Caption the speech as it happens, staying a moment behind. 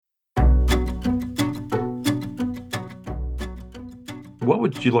what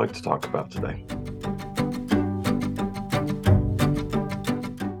would you like to talk about today?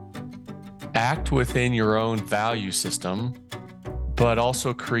 Act within your own value system, but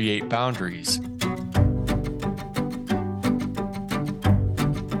also create boundaries.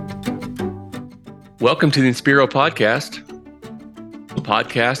 Welcome to the Inspiro Podcast, a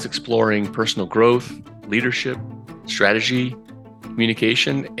podcast exploring personal growth, leadership, strategy,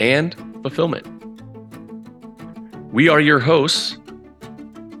 communication, and fulfillment. We are your hosts,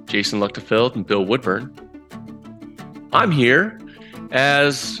 Jason Luchtefeld and Bill Woodburn. I'm here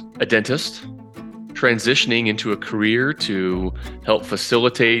as a dentist transitioning into a career to help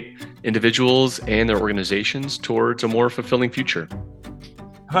facilitate individuals and their organizations towards a more fulfilling future.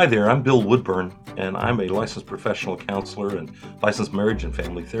 Hi there, I'm Bill Woodburn, and I'm a licensed professional counselor and licensed marriage and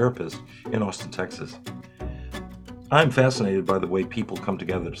family therapist in Austin, Texas. I'm fascinated by the way people come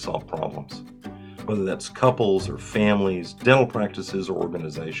together to solve problems, whether that's couples or families, dental practices, or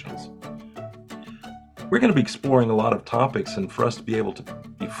organizations. We're going to be exploring a lot of topics, and for us to be able to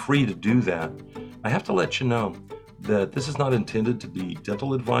be free to do that, I have to let you know that this is not intended to be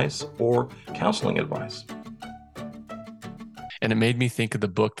dental advice or counseling advice. And it made me think of the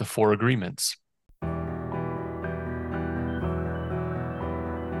book, The 4 Agreements.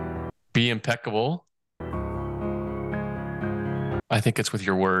 Be impeccable. I think it's with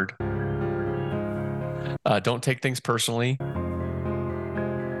your word. Don't take things personally.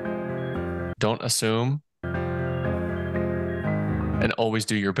 Don't assume. And always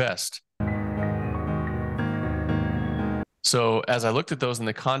do your best. So as I looked at those in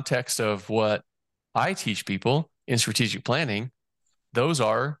the context of what I teach people in strategic planning, those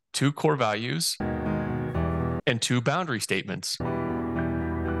are 2 core values and 2 boundary statements.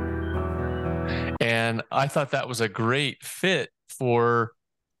 And I thought that was a great fit for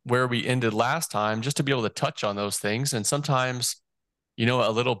where we ended last time, just to be able to touch on those things. And sometimes,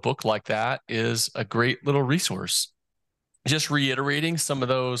 a little book like that is a great little resource. Just reiterating some of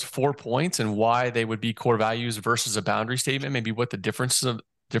those 4 points and why they would be core values versus a boundary statement, maybe what the difference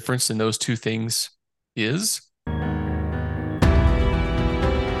in those 2 things is.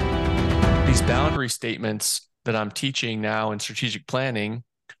 These boundary statements that I'm teaching now in strategic planning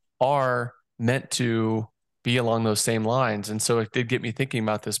are meant to be along those same lines. And so it did get me thinking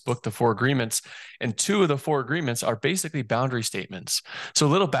about this book, The 4 Agreements. And 2 of the 4 agreements are basically boundary statements. So a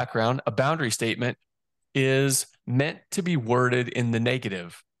little background, a boundary statement is meant to be worded in the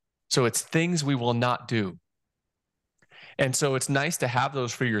negative. So it's things we will not do. And so it's nice to have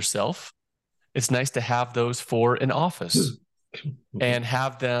those for yourself. It's nice to have those for an office and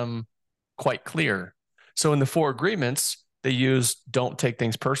have them quite clear. So in the 4 agreements, they use don't take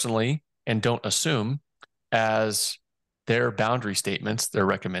things personally and don't assume as their boundary statements they're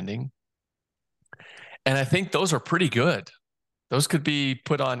recommending. And I think those are pretty good. Those could be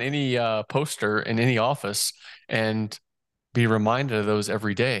put on any poster in any office and be reminded of those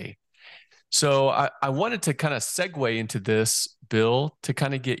every day. So I wanted to kind of segue into this, Bill, to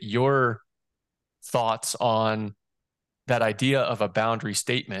kind of get your thoughts on that idea of a boundary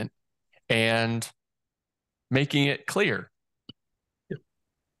statement and making it clear.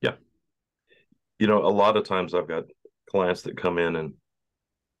 Yeah. A lot of times I've got clients that come in and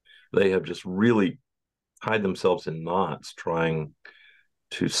they have just really tied themselves in knots trying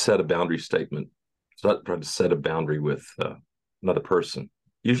to set a boundary statement, trying to set a boundary with another person,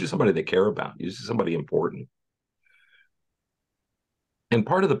 usually somebody they care about, usually somebody important. And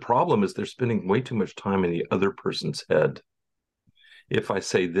part of the problem is they're spending way too much time in the other person's head. If I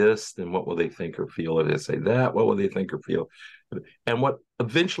say this, then what will they think or feel? If I say that, what will they think or feel? And what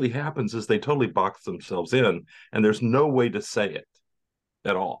eventually happens is they totally box themselves in, and there's no way to say it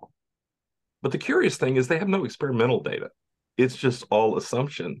at all. But the curious thing is they have no experimental data. It's just all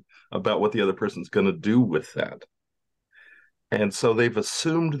assumption about what the other person's going to do with that. And so they've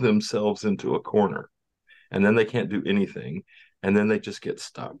assumed themselves into a corner, and then they can't do anything, and then they just get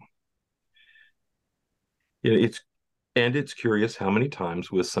stuck. It's curious how many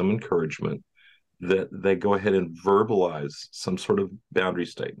times with some encouragement that they go ahead and verbalize some sort of boundary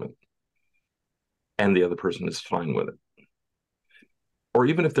statement, and the other person is fine with it. Or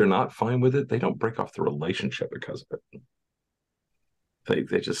even if they're not fine with it, they don't break off the relationship because of it.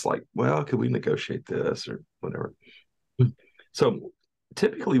 They just like, well, could we negotiate this or whatever? So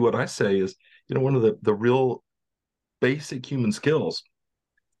typically what I say is, one of the real basic human skills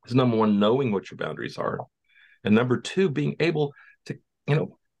is, number 1, knowing what your boundaries are. And number 2, being able to,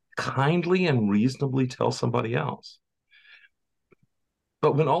 kindly and reasonably tell somebody else.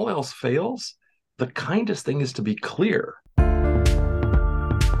 But when all else fails, the kindest thing is to be clear.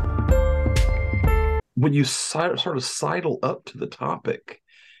 when you sort of sidle up to the topic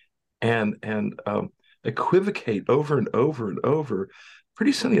and equivocate over and over and over,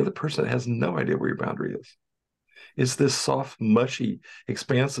 pretty soon the other person has no idea where your boundary is. It's this soft, mushy,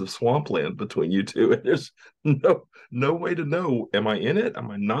 expansive swampland between you two, and there's no way to know: am I in it?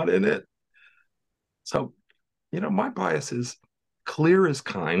 Am I not in it? So, my bias is clear is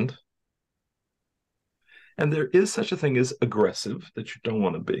kind, and there is such a thing as aggressive that you don't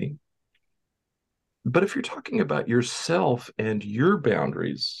want to be. But if you're talking about yourself and your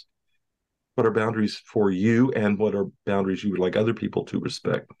boundaries, what are boundaries for you and what are boundaries you would like other people to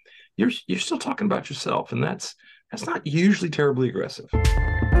respect, you're still talking about yourself, and that's not usually terribly aggressive.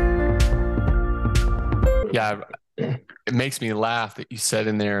 Yeah, it makes me laugh that you said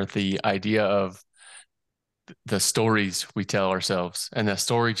in there the idea of the stories we tell ourselves, and the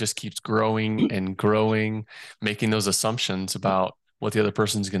story just keeps growing and growing, making those assumptions about what the other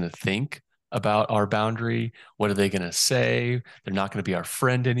person's going to think about our boundary. What are they going to say? They're not going to be our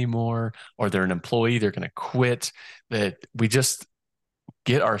friend anymore, or they're an employee, they're going to quit. That we just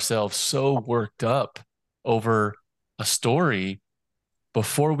get ourselves so worked up over a story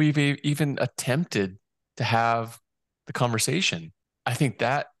before we've even attempted to have the conversation. I think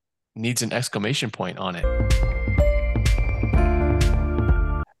that needs an exclamation point on it.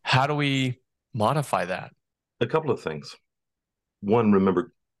 How do we modify that? A couple of things. One,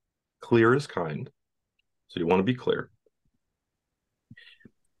 remember, clear is kind. So you want to be clear.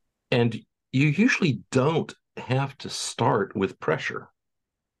 And you usually don't have to start with pressure.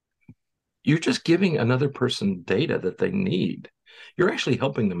 You're just giving another person data that they need. You're actually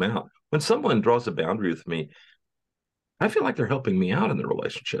helping them out. When someone draws a boundary with me, I feel like they're helping me out in the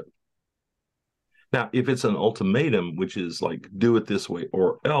relationship. Now, if it's an ultimatum, which is like, do it this way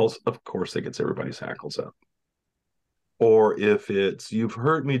or else, of course, that gets everybody's hackles up. Or if it's, you've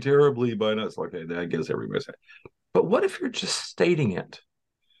hurt me terribly by not, it's like, okay, that gets everybody's hackles. But what if you're just stating it?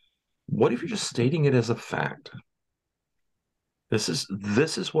 What if you're just stating it as a fact? This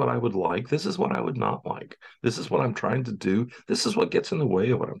is what I would like. This is what I would not like. This is what I'm trying to do. This is what gets in the way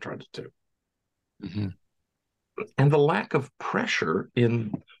of what I'm trying to do. Mm-hmm. And the lack of pressure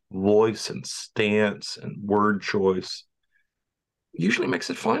in voice and stance and word choice usually makes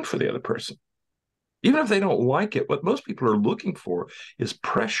it fine for the other person. Even if they don't like it, what most people are looking for is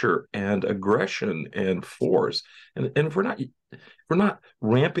pressure and aggression and force. And if we're not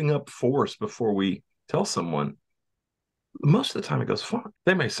ramping up force before we tell someone, most of the time it goes fine.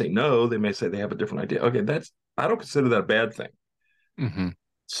 They may say no, they may say they have a different idea. Okay, I don't consider that a bad thing. Mm-hmm.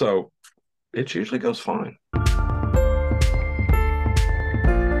 So it usually goes fine.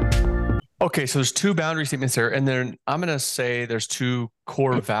 Okay, so there's two boundary statements there, and then I'm going to say there's two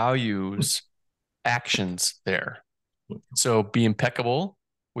core values actions there. So be impeccable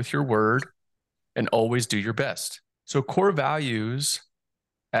with your word and always do your best. So core values,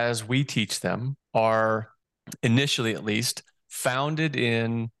 as we teach them, are initially at least founded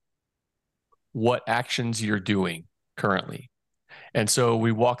in what actions you're doing currently. And so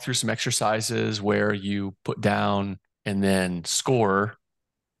we walk through some exercises where you put down and then score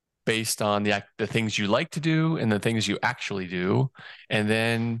based on the things you like to do and the things you actually do. And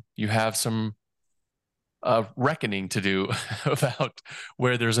then you have some reckoning to do about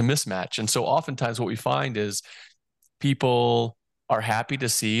where there's a mismatch. And so oftentimes what we find is people are happy to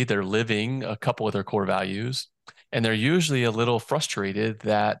see they're living a couple of their core values, and they're usually a little frustrated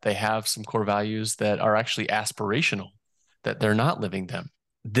that they have some core values that are actually aspirational, that they're not living them.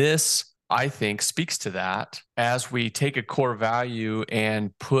 This, I think, speaks to that. As we take a core value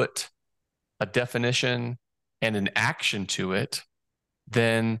and put a definition and an action to it,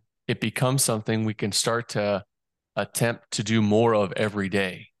 then it becomes something we can start to attempt to do more of every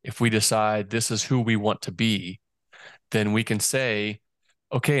day. If we decide this is who we want to be, then we can say,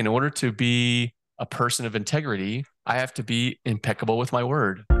 okay, in order to be a person of integrity, I have to be impeccable with my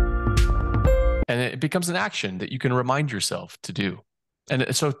word. And it becomes an action that you can remind yourself to do. And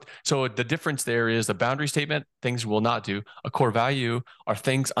so the difference there is a boundary statement, things we'll not do. A core value are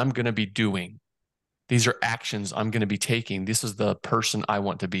things I'm going to be doing. These are actions I'm going to be taking. This is the person I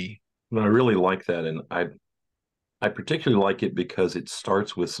want to be. And I really like that. And I particularly like it because it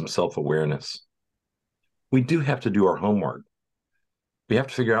starts with some self-awareness. We do have to do our homework. We have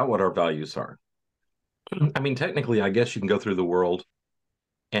to figure out what our values are. I mean, technically, I guess you can go through the world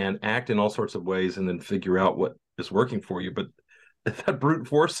and act in all sorts of ways and then figure out what is working for you. But that brute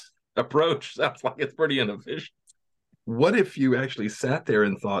force approach sounds like it's pretty inefficient. What if you actually sat there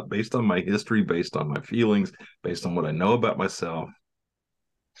and thought, based on my history, based on my feelings, based on what I know about myself,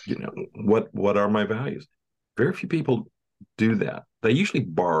 what are my values? Very few people do that. They usually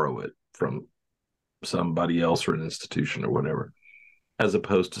borrow it from somebody else or an institution or whatever, as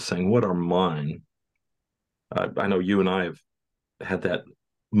opposed to saying, what are mine? I know you and I have had that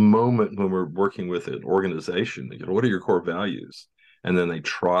moment when we're working with an organization. What are your core values? And then they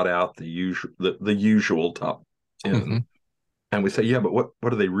trot out the usual top 10. Mm-hmm. And we say, yeah, but what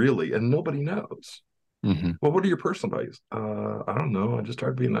are they really? And nobody knows. Mm-hmm. Well, what are your personal values? I don't know. I just try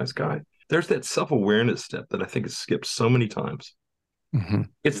to be a nice guy. There's that self-awareness step that I think is skipped so many times. Mm-hmm.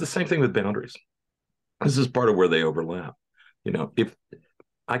 It's the same thing with boundaries. This is part of where they overlap. If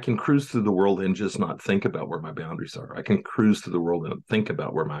I can cruise through the world and just not think about where my boundaries are, I can cruise through the world and think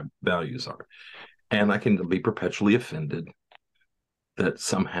about where my values are. And I can be perpetually offended that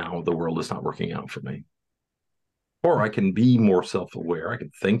somehow the world is not working out for me. Or I can be more self-aware. I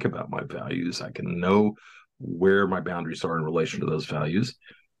can think about my values. I can know where my boundaries are in relation to those values.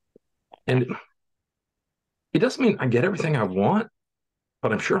 And it doesn't mean I get everything I want,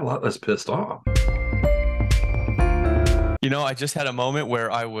 but I'm sure a lot less pissed off. I just had a moment where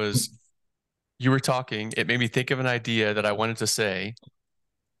you were talking, it made me think of an idea that I wanted to say.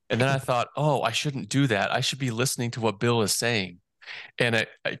 And then I thought, oh, I shouldn't do that. I should be listening to what Bill is saying. And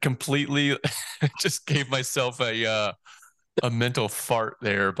I completely just gave myself a mental fart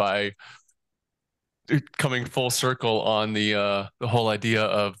there by coming full circle on the whole idea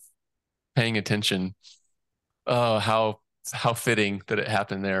of paying attention. How fitting that it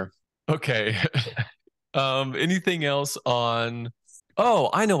happened there. Okay. Anything else on? Oh,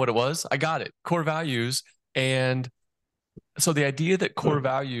 I know what it was. I got it. Core values. And so the idea that core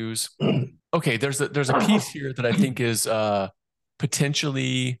values, okay, there's a piece here that I think is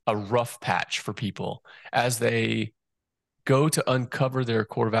potentially a rough patch for people as they go to uncover their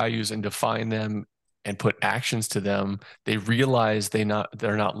core values and define them and put actions to them. They realize they're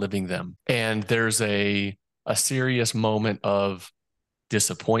not living them, and there's a serious moment of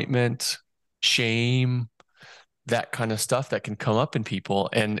disappointment, shame, that kind of stuff that can come up in people.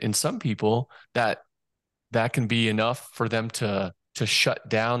 And in some people, that can be enough for them to shut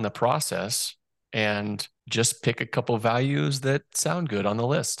down the process and just pick a couple of values that sound good on the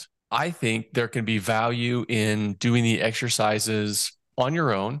list. I think there can be value in doing the exercises on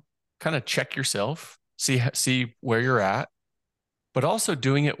your own, kind of check yourself, see where you're at, but also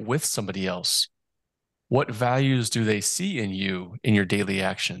doing it with somebody else. What values do they see in you in your daily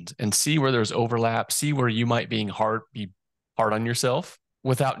actions, and see where there's overlap, see where you might be hard on yourself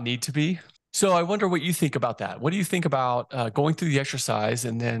without need to be. So I wonder what you think about that. What do you think about going through the exercise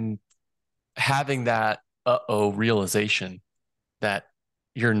and then having that realization that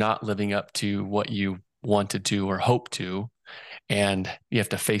you're not living up to what you wanted to or hoped to, and you have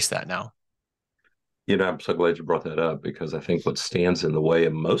to face that now? I'm so glad you brought that up, because I think what stands in the way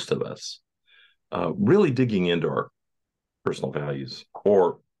of most of us really digging into our personal values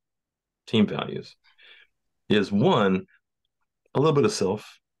or team values is, one, a little bit of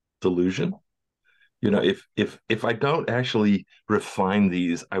self delusion. If I don't actually refine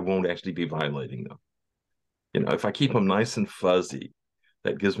these, I won't actually be violating them. If I keep them nice and fuzzy,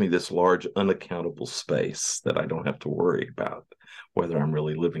 that gives me this large unaccountable space that I don't have to worry about whether I'm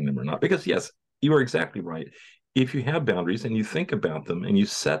really living them or not. Because yes, you are exactly right. If you have boundaries and you think about them and you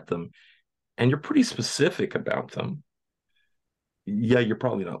set them and you're pretty specific about them, yeah, you're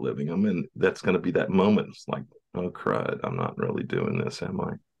probably not living them. And that's going to be that moment. It's like, oh, crud, I'm not really doing this, am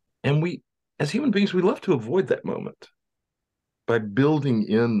I? And as human beings, we love to avoid that moment by building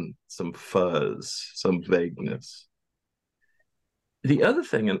in some fuzz, some vagueness. The other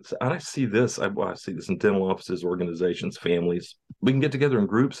thing, and I see this, I see this in dental offices, organizations, families. We can get together in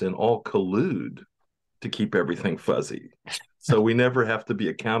groups and all collude to keep everything fuzzy. So we never have to be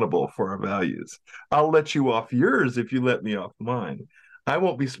accountable for our values. I'll let you off yours if you let me off mine. I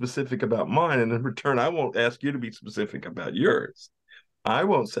won't be specific about mine, and in return, I won't ask you to be specific about yours. I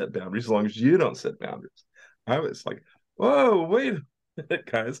won't set boundaries as long as you don't set boundaries. I was like, whoa, wait a minute,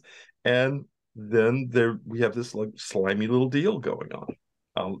 guys. And then we have this like slimy little deal going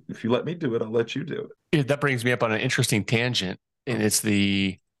on. If you let me do it, I'll let you do it. Yeah, that brings me up on an interesting tangent.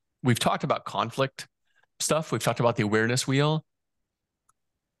 And we've talked about conflict stuff. We've talked about the awareness wheel.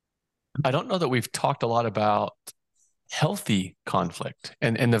 I don't know that we've talked a lot about healthy conflict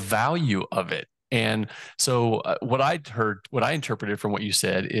and the value of it. And so what I interpreted from what you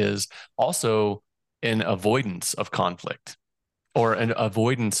said is also an avoidance of conflict, or an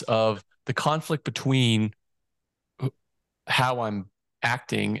avoidance of the conflict between how I'm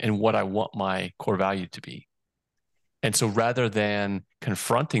acting and what I want my core value to be. And so rather than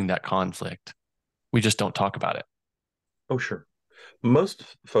confronting that conflict, we just don't talk about it. Oh, sure.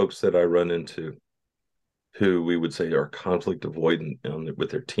 Most folks that I run into who we would say are conflict avoidant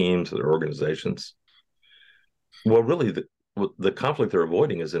with their teams, their organizations, Well, really, the conflict they're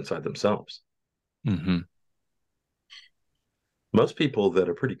avoiding is inside themselves. Mm-hmm. Most people that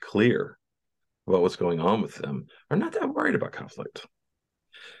are pretty clear about what's going on with them are not that worried about conflict.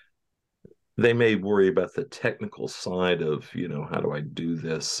 They may worry about the technical side of, how do I do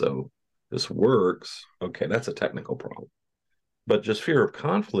this so this works? Okay, that's a technical problem. But just fear of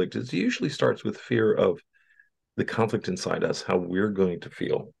conflict is usually starts with fear of the conflict inside us, how we're going to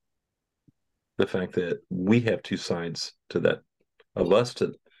feel. The fact that we have two sides to that, of us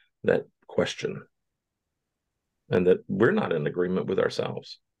to that question, and that we're not in agreement with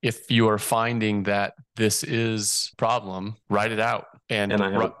ourselves. If you are finding that this is a problem, write it out And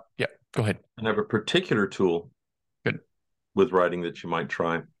yeah, go ahead. I have a particular tool Good. with writing that you might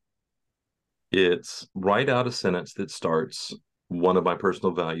try. It's write out a sentence that starts, one of my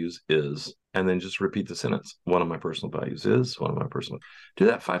personal values is, and then just repeat the sentence. One of my personal values is, one of my personal, do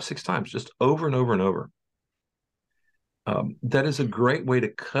that 5, 6 times, just over and over and over. That is a great way to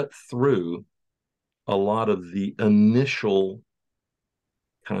cut through a lot of the initial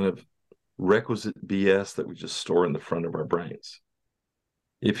kind of requisite BS that we just store in the front of our brains.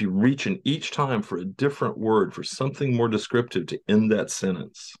 If you reach in each time for a different word, for something more descriptive to end that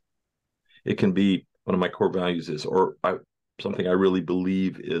sentence, it can be one of my core values is, or something I really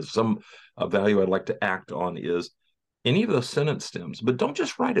believe is, a value I'd like to act on is, any of those sentence stems, but don't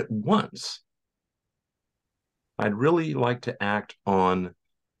just write it once. I'd really like to act on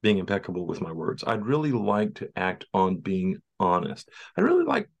being impeccable with my words. I'd really like to act on being honest. I'd really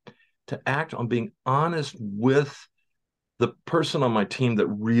like to act on being honest with the person on my team that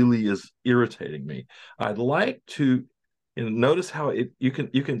really is irritating me. I'd like to, notice how you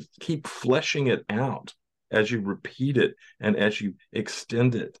can keep fleshing it out as you repeat it and as you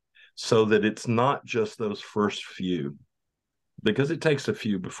extend it, so that it's not just those first few, because it takes a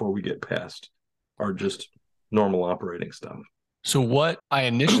few before we get past our just normal operating stuff. So what I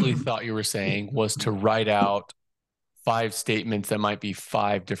initially thought you were saying was to write out 5 statements that might be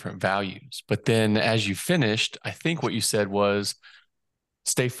 5 different values. But then as you finished, I think what you said was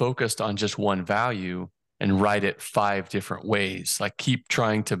stay focused on just one value and write it 5 different ways. Like keep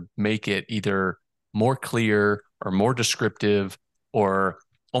trying to make it either more clear or more descriptive, or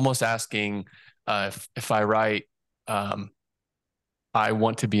almost asking, if I write, I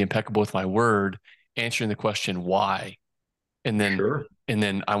want to be impeccable with my word, answering the question why, and then Sure.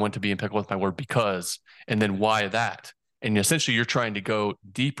 I want to be impeccable with my word because, and then why that. And essentially you're trying to go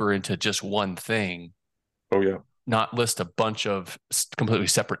deeper into just one thing, Oh yeah. not list a bunch of completely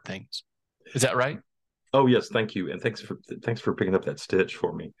separate things. Is that right? Oh yes, thank you, and thanks for picking up that stitch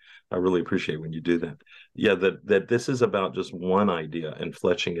for me. I really appreciate when you do that. Yeah, that this is about just one idea and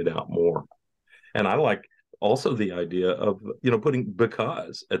fleshing it out more. And I like also the idea of, putting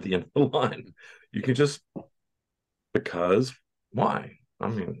because at the end of the line. You can just, because why? I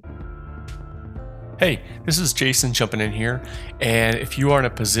mean, Hey, this is Jason jumping in here. And if you are in a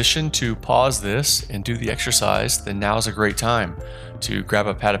position to pause this and do the exercise, then now is a great time to grab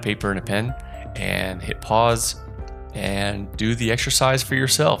a pad of paper and a pen and hit pause and do the exercise for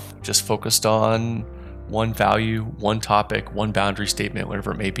yourself. Just focused on one value, one topic, one boundary statement,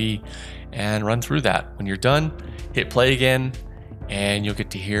 whatever it may be, and run through that. When you're done, hit play again, and you'll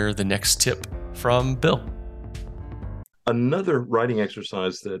get to hear the next tip from Bill. another writing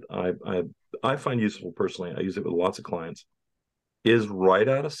exercise that I find useful personally, I use it with lots of clients, is write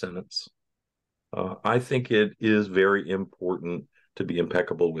out a sentence. I think it is very important to be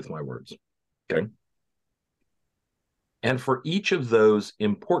impeccable with my words. Okay. And for each of those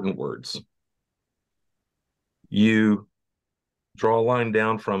important words, you draw a line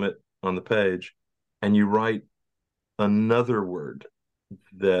down from it on the page and you write another word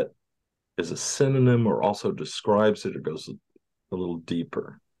that is a synonym or also describes it or goes a little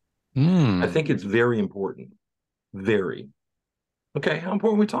deeper. I think it's very important. Very. Okay, how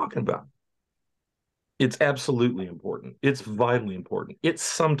important are we talking about? It's absolutely important. It's vitally important. It's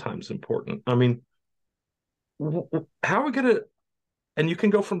sometimes important. I mean, how are we going to, and you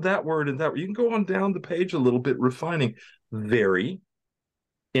can go from that word and that, you can go on down the page a little bit, refining. Very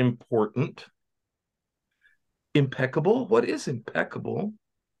important. Impeccable. What is impeccable?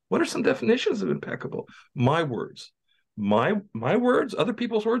 What are some definitions of impeccable? My words. My words, other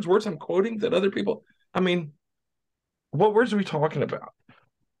people's words I'm quoting that other people, I mean, what words are we talking about?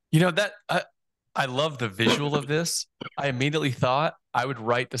 That I love the visual of this. I immediately thought I would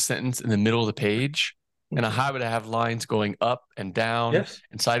write the sentence in the middle of the page, and I would have lines going up and down Yes,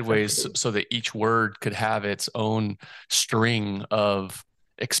 and sideways so that each word could have its own string of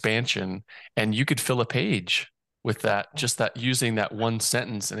expansion. And you could fill a page with that, just that using that one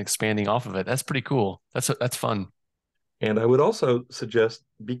sentence and expanding off of it. That's pretty cool. That's fun. And I would also suggest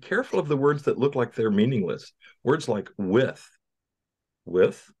be careful of the words that look like they're meaningless. Words like with,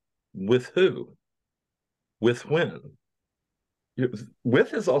 with who, with when.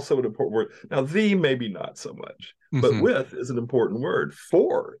 With is also an important word. Now, the maybe not so much, but Mm-hmm. with is an important word.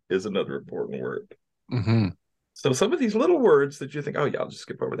 For is another important word. Mm-hmm. So some of these little words that you think, oh yeah, I'll just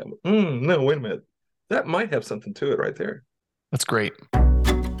skip over that one. No, wait a minute. That might have something to it right there. That's great.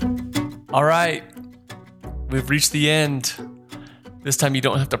 All right. We've reached the end. This time you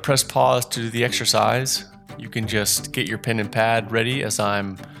don't have to press pause to do the exercise. You can just get your pen and pad ready as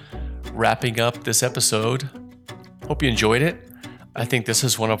I'm wrapping up this episode. Hope you enjoyed it. I think this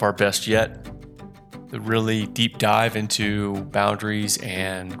is one of our best yet. The really deep dive into boundaries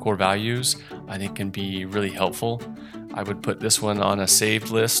and core values, I think, can be really helpful. I would put this one on a saved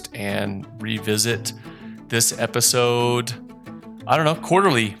list and revisit this episode, I don't know,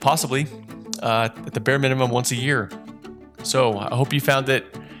 quarterly, possibly, at the bare minimum once a year. So I hope you found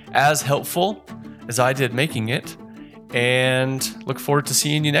it as helpful as I did making it, and look forward to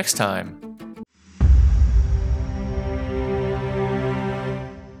seeing you next time.